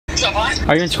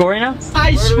Are you in school right now?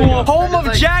 High school, home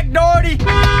of Jack Doherty. Can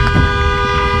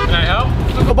I help?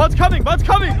 Oh, Bud's coming, Bud's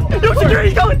coming. No,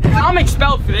 security's coming. I'm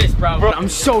expelled for this, bro. I'm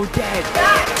so dead.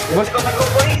 What's going on,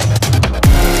 please?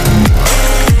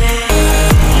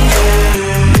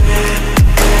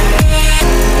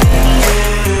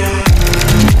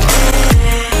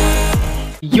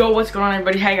 Yo, what's going on,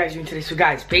 everybody? How you guys doing today? So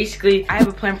guys, basically I have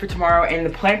a plan for tomorrow, and the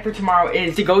plan for tomorrow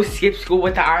is to go skip school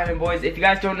with the Ireland boys. If you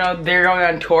guys don't know, they're going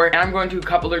on tour, and I'm going to a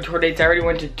couple of tour dates. I already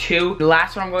went to 2. The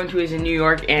last one I'm going to is in New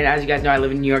York, and as you guys know, I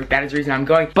live in New York. That is the reason I'm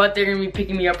going. But they're gonna be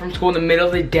picking me up from school in the middle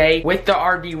of the day with the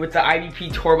RV, with the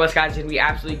IBP tour bus, guys. It's gonna be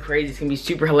absolutely crazy. It's gonna be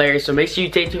super hilarious. So make sure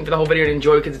you stay tuned for the whole video and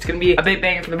enjoy, because it's gonna be a bit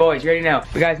banging for the boys. You already know.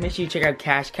 But guys, make sure you check out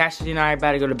Cash. Cash and I are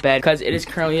about to go to bed, because it is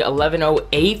currently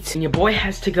 11:08, and your boy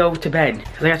has to go to bed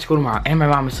because I got school tomorrow. And my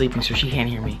mom is sleeping, so she can't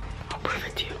hear me. I'll prove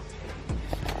it to you.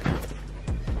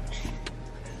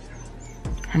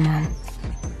 Hi, Mom.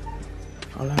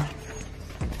 Hello.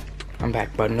 I'm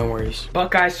back, bud, no worries. But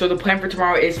guys, so the plan for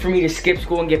tomorrow is for me to skip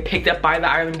school and get picked up by the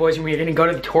Ireland boys, and we're gonna go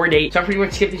to the tour date. So I'm pretty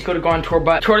much skipping school to go on tour,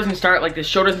 but tour doesn't start, like the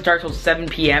show doesn't start till 7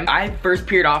 p.m. I have first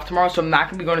period off tomorrow, so I'm not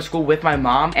gonna be going to school with my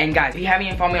mom. And guys, if you haven't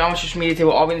yet followed me on my social media, they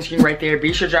will all be on the screen right there.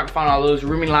 Be sure to drop a follow on all those.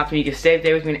 Rooming a lot to me. You can stay up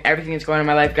there with me and everything that's going on in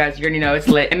my life, guys. You already know it's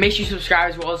lit. And make sure you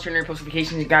subscribe as well as turn on your post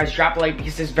notifications. And guys, drop a like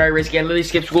because this is very risky. I literally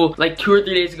skipped school like 2 or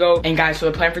 3 days ago. And guys, so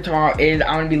the plan for tomorrow is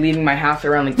I'm gonna be leaving my house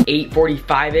around like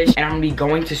 8:45ish, and I'm gonna be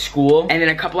going to school. And then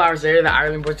a couple hours later, the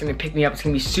Ireland boys are gonna pick me up. It's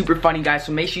gonna be super funny, guys,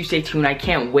 so make sure you stay tuned. I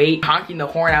can't wait. Honking the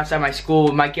horn outside my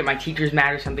school might get my teachers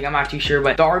mad or something, I'm not too sure,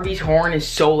 but the RV's horn is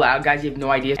so loud, guys, you have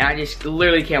no idea, and I just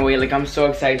literally can't wait. Like, I'm so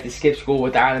excited to skip school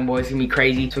with the Ireland boys. It's gonna be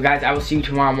crazy. So guys, I will see you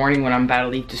tomorrow morning when I'm about to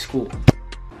leave to school.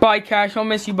 Bye, Cash. I'll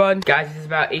miss you, bud. Guys, this is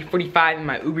about 8:45 and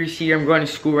my Uber's here. I'm going to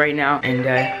school right now, and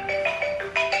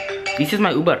this is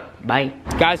my Uber. Bye.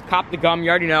 Guys, cop the gum, you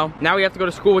already know. Now we have to go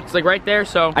to school, which is like right there,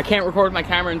 so I can't record with my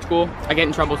camera in school. I get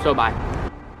in trouble, so bye.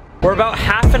 We're about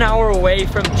half an hour away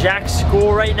from Jack's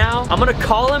school right now. I'm gonna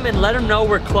call him and let him know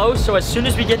we're close, so as soon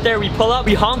as we get there, we pull up,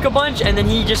 we honk a bunch, and then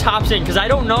he just hops in, because I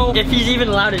don't know if he's even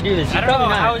allowed to do this. I don't know,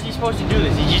 how is he supposed to do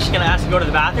this? He's just gonna ask to go to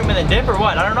the bathroom and then dip, or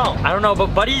what? I don't know. I don't know,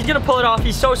 but Buddy's gonna pull it off.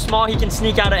 He's so small, he can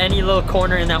sneak out of any little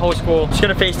corner in that whole school. Just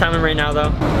gonna FaceTime him right now,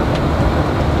 though.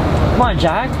 Come on,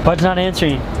 Jack. Bud's not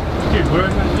answering. Dude, what are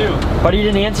we gonna do? Buddy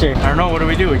didn't answer. I don't know, what do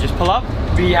we do? We just pull up?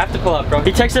 We have to pull up, bro.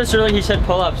 He texted us earlier, he said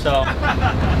pull up, so.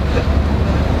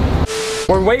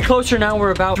 We're way closer now.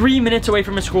 We're about 3 minutes away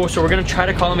from his school, so we're gonna try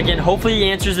to call him again. Hopefully he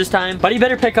answers this time. But he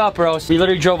better pick up, or else we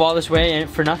literally drove all this way and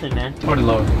for nothing, man. Or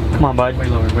lower. Come on, bud. Way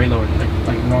lower,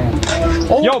 like normal.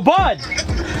 Oh. Yo, Bud!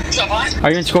 What's up, bud?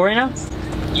 Are you in school right now?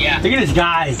 Yeah. Look at this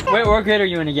guy. Wait, what grade are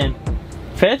you in again?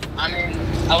 5th? I'm in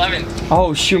 11th.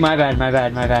 Oh, shoot, my bad, my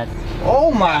bad, my bad.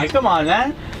 Oh my, come on,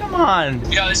 man. Come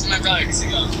on. Yo, this is my brother.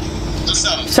 What's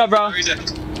up? What's up, bro?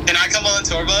 Can I come on the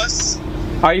tour bus?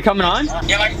 Are you coming on?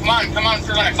 Yeah, like, come on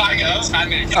for like 5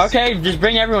 minutes. Okay, just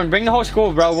bring everyone. Bring the whole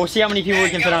school, bro. We'll see how many people we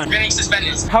can fit on. Getting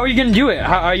suspended. How are you gonna do it?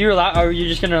 Are you allowed? Are you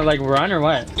just gonna like run or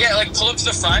what? Yeah, like pull up to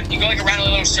the front. You go like around a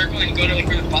little circle and you go to like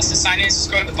where the bus sign is. Just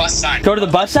go to the bus sign. Go to the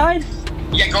bus side?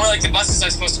 Yeah, go where like the buses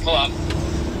are supposed to pull up.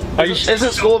 Are you?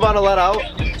 Isn't school about to let out?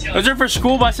 Those are for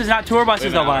school buses, not tour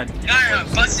buses, though, bud. No,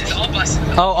 buses, all buses.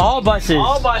 Oh, all buses.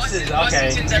 All buses, okay.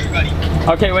 Buses, everybody.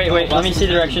 Okay, wait. Let me see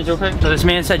the directions real quick. So this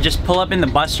man said just pull up in the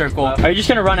bus circle. Are you just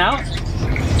gonna run out?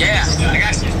 Yeah, I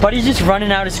got you. But he's just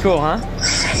running out of school, huh?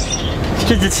 This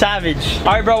kid's a savage.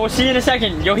 All right, bro. We'll see you in a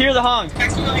second. You'll hear the honk.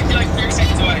 Actually, we're like 30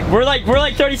 seconds away. We're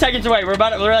like 30 seconds away. We're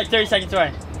like 30 seconds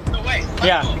away. No way.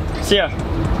 Yeah. See ya.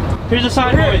 Here's the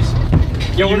sign, boys.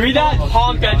 Yo, when you read that,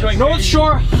 honk that joint. North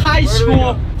Shore High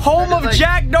School, home of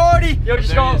Jack Doherty. Yo,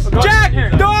 just go Jack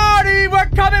Doherty, we're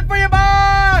coming for you,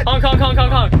 bud. Honk, honk, honk,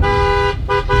 honk, honk.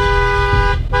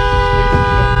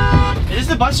 Is this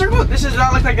the bus circle? This does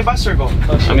not look like the bus circle.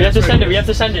 We have to send it. We have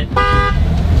to send it.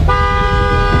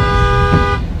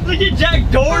 Look at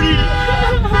Jack Doherty.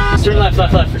 Turn left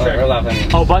for sure. We're laughing.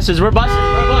 Oh, buses. We're buses.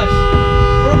 We're a bus.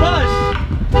 We're a bus.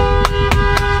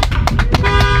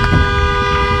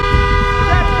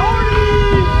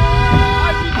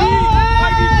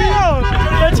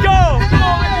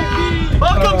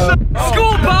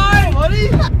 School, bud!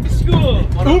 School!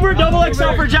 Uber double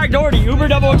XL for Jack Doherty. Uber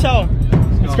double XL.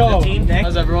 Let's go.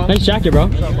 How's everyone? Nice jacket, bro.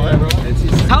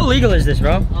 How legal is this,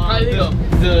 bro? Probably legal.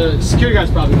 The security guy's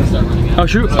probably gonna start running out. Oh,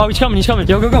 shoot. Oh, he's coming.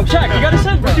 Yo, go. Jack, you gotta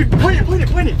send, bro. Dude,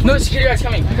 point it. No, security guy's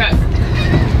coming. Okay.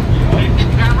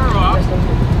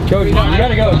 Joe, you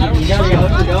gotta go. You gotta go.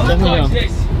 Definitely go.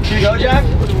 Should we go, Jack?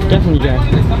 Definitely, Jack.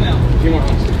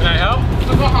 Can I help?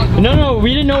 No,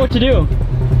 we didn't know what to do.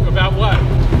 About what?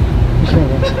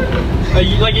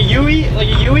 Like a Yui? Like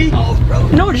a Yui? Oh, bro.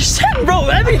 No, just send, bro.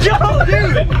 Let me go,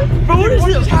 dude. Bro, what is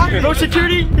this? Bro,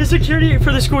 security. The security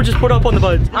for the school just put up on the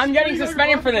buds. I'm getting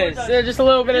suspended for this. Just a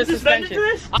little bit of Suspended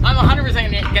suspension. for this? I'm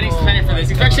 100% getting suspended for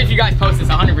this, especially if you guys post this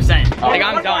 100%. Like,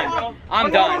 I'm done.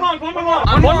 I'm done.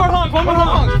 One more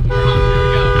honk.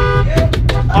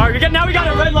 Alright, now we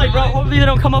got a red light, bro. Hopefully they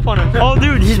don't come up on him. Oh,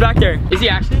 dude, he's back there. Is he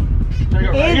actually?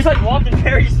 He's like walking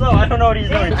very slow. I don't know what he's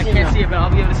doing. I can't see it, but I'll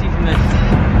be able to see from this.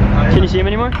 Can you see him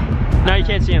anymore? No, you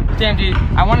can't see him. Damn, dude.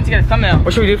 I wanted to get a thumbnail.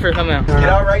 What should we do for a thumbnail? Get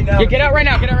out right now. Yeah, get out right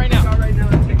now. Get out right now.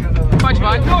 Punch,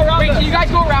 bud. Wait, can you guys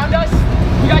go around us?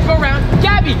 You guys go around.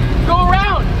 Gabby, go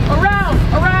around.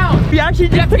 We actually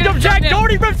just picked up Jack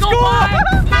Doherty from school. Alright,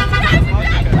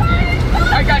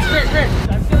 guys, come here.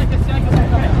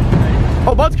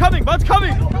 Oh, Bud's coming. Get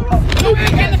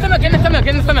in the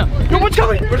thumbnail. Yo, what's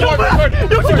coming?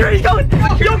 Yo, security's coming.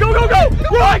 Yo, go.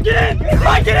 Run, get in.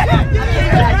 Get in.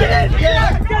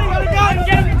 I'm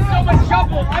getting in so much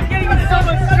trouble.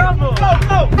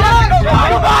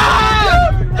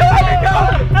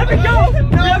 Let me go.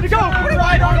 We have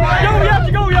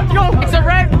to go. We have to go. It's a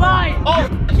red light. Oh,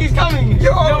 he's coming.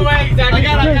 No way, Zach. I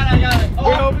got it.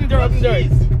 We're open the door.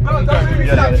 No, don't make me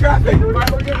stop traffic.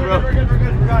 We're good.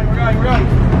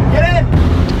 Get in.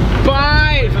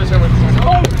 Bye.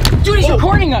 Oh, dude, he's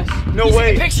recording us. No He's way.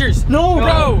 taking pictures. No,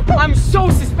 bro. I'm so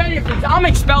suspended for this. I'm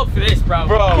expelled for this, bro.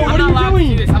 Bro, I'm what not are you allowed doing?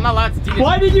 to do this. I'm not allowed to do this.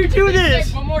 Why did you do If he this?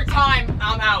 says one more time,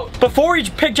 I'm out. Before we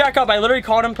picked Jack up, I literally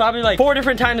called him probably like 4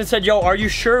 different times and said, yo, are you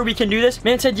sure we can do this?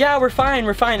 Man said, yeah, we're fine.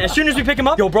 As soon as we pick him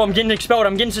up, yo, bro, I'm getting expelled.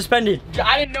 I'm getting suspended.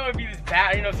 I didn't know it'd be this bad.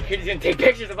 I didn't know security's gonna take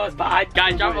pictures of us, but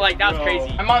guys, drop it like that was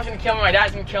crazy. My mom's gonna kill me. My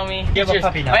dad's gonna kill me. You have a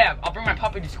puppy now. Oh yeah, I'll bring my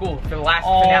puppy to school for the last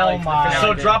finale. for the finale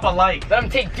So day. drop a like. Let him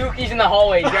take dookies in the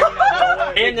hallway.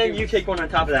 And then you take one on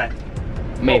top of that.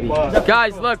 Maybe.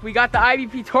 Guys, look, we got the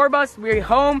IVP tour bus. We're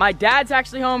home. My dad's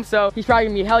actually home, so he's probably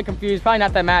gonna be hella confused. Probably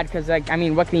not that mad, because, like, I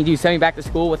mean, what can he do? Send me back to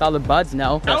school with all the buds?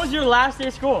 No. That was your last day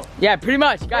of school. Yeah, pretty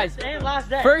much, guys. First and last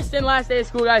day. First and last day of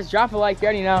school, guys. Drop a like, you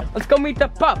already know. Let's go meet the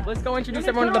pup. Let's go introduce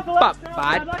everyone to the pup,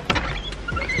 bud.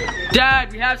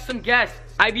 Dad, we have some guests.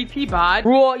 IVP, bud.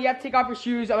 Rule, you have to take off your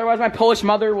shoes, otherwise my Polish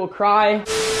mother will cry.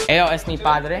 Ejo es mi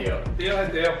padre.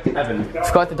 Let's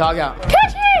go let the dog out.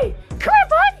 Pidgey! Come here,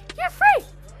 bud! You're free!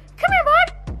 Come here,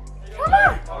 bud! Come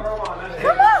on!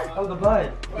 Oh, the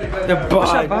bud. The bud.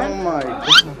 What's up, bud?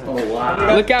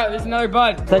 Look out, there's another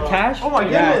bud. Is that Cash? Oh my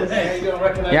goodness.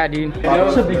 Yeah, dude.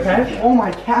 What's up, big Cash? Oh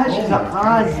my Cash is an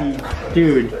Ozzy.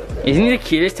 Dude, Isn't he the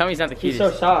cutest? Tell me he's not the he's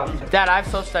cutest. so soft. Dad, I have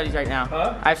social studies right now.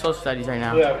 Huh? I have social studies right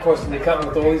now. Yeah, of course, and they come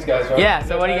with all these guys, right? Yeah,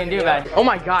 so what are you gonna do about it? Oh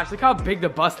my gosh, look how big the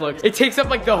bus looks. It takes up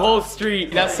like the whole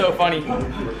street. That's so funny.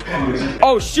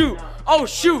 Oh shoot,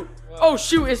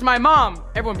 it's my mom.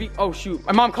 Everyone oh shoot.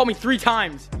 My mom called me 3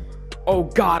 times. Oh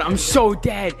God, I'm so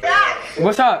dead.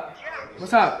 What's up?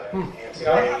 What's up? Came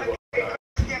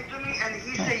to me and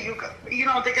he said, you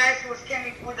know, the guys who was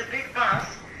coming with the big bus.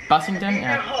 Bussington? They're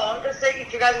Yeah. home. They say,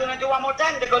 if you guys gonna do one more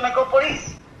time, they're gonna call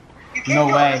police. You can't No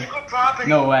do way. on school property.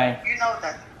 No way. You know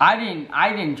that. I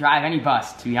didn't drive any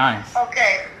bus, to be honest.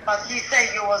 Okay, but he said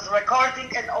you was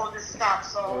recording and all this stuff,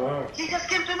 so he just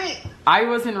came to me. I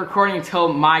wasn't recording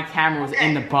until my camera was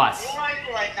in the bus. Where are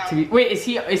you right now? Wait, is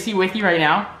he with you right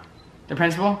now? The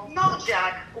principal? No,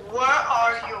 Jack. Where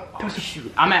are you? Oh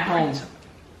shoot, I'm at home.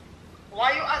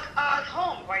 Why are you at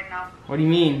home right now? What do you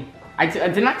mean? I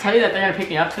did not tell you that they're gonna pick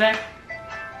me up today?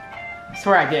 I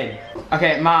swear I did.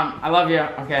 Okay, Mom, I love you.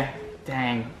 Okay.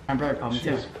 Dang, my brother called me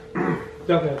too.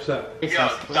 Definitely upset. Yo,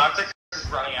 Dr. is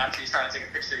running after you, trying to take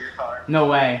a picture of your car. No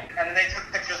way. And then they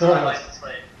took pictures of my license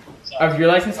plate. So, Of your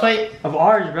license plate? Of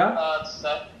ours, bro.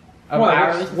 so Of What? our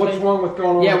What's license what's plate? wrong with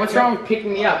going on? Yeah, what's wrong with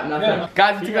picking me up? Nothing. Yeah.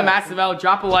 Guys, we took a massive L.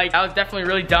 Drop a like. That was definitely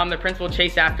really dumb. The principal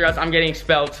chased after us. I'm getting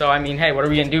expelled. So, I mean, hey, what are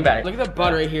we gonna do about it? Look at the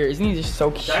bud right here. Isn't he just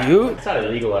so cute? It's not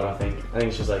illegal, I don't think. I think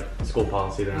it's just like school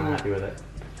policy. They're not happy with it.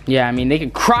 Yeah, I mean, they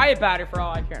can cry about it for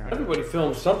all I care. Everybody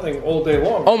films something all day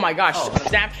long. Oh my gosh,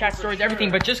 Snapchat stories, everything.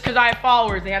 But just because I have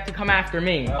followers, they have to come after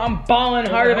me. I'm balling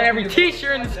harder than every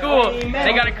teacher in the school.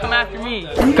 They gotta come after me.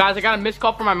 Guys, I got a missed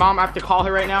call from my mom. I have to call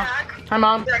her right now. Hi,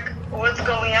 Mom. Jack, what's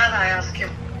going on? I asked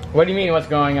him. What do you mean, what's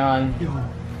going on?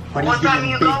 What time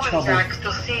you going, Jack,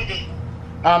 to CD?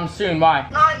 Soon, why?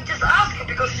 No, I just ask you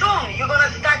because soon you're gonna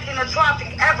stuck in the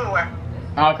traffic everywhere.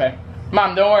 Okay.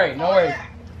 Mom, don't worry, no worries.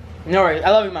 No worries, I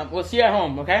love you, Mom. We'll see you at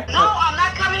home, okay? No, I'm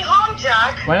not coming home,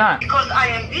 Jack. Why not? Because I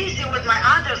am busy with my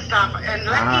other stuff. And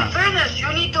let me finish.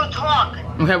 You need to talk.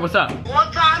 Okay, what's up?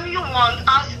 What time you want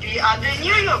us to be at the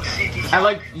New York City? At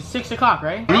like 6 o'clock,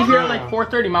 right? Leave here at like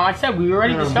 4:30, Mom. I said we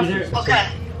already discussed this. Okay.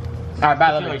 Alright,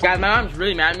 bye, love you. Guys, my mom's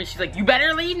really mad at me. She's like, you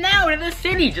better leave now to the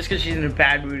city. Just because she's in a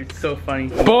bad mood. It's so funny.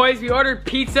 Boys, we ordered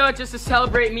pizza just to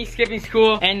celebrate me skipping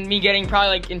school and me getting probably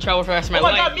like in trouble for the rest of my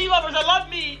life. Oh my god, meat lovers, I love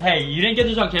meat! Hey, you didn't get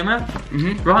this on camera?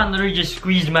 Mm-hmm. Rohan literally just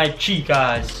squeezed my cheek,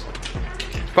 guys.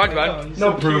 Fuck, bud.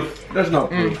 No proof. There's no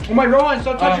proof. Oh my Rohan,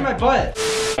 stop touching my butt.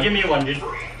 Give me one, dude.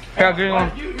 Here, I'll give you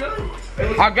one.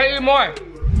 I'll get you more.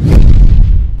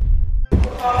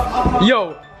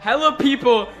 Yo, hella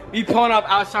people be pulling up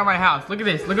outside my house. Look at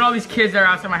this. Look at all these kids that are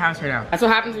outside my house right now. That's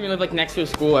what happens when you live like next to a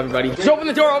school, everybody. Just open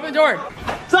the door, open the door.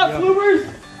 What's up, Floopers?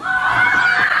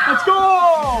 Let's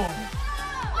go!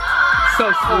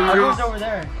 So Who's slow. over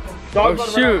there? Oh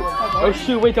shoot. Oh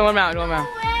shoot, wait, don't let him out, don't let him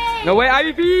out. No way,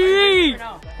 IVP!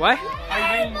 What?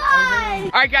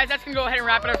 Alright guys, that's gonna go ahead and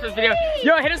wrap it up for this video.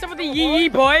 Yo, hit us up with the yee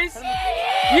boys.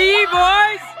 Yee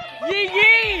boys!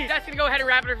 Yee! That's gonna go ahead and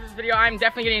wrap it up for this video. I'm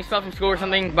definitely getting expelled from school or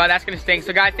something, but that's gonna stink.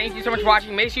 So guys, thank you so much for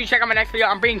watching. Make sure you check out my next video.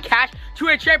 I'm bringing cash to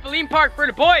a trampoline park for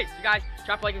the boys. You guys,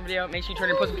 drop a like in the video. Make sure you turn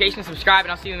on post notifications, subscribe,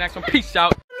 and I'll see you in the next one. Peace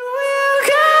out.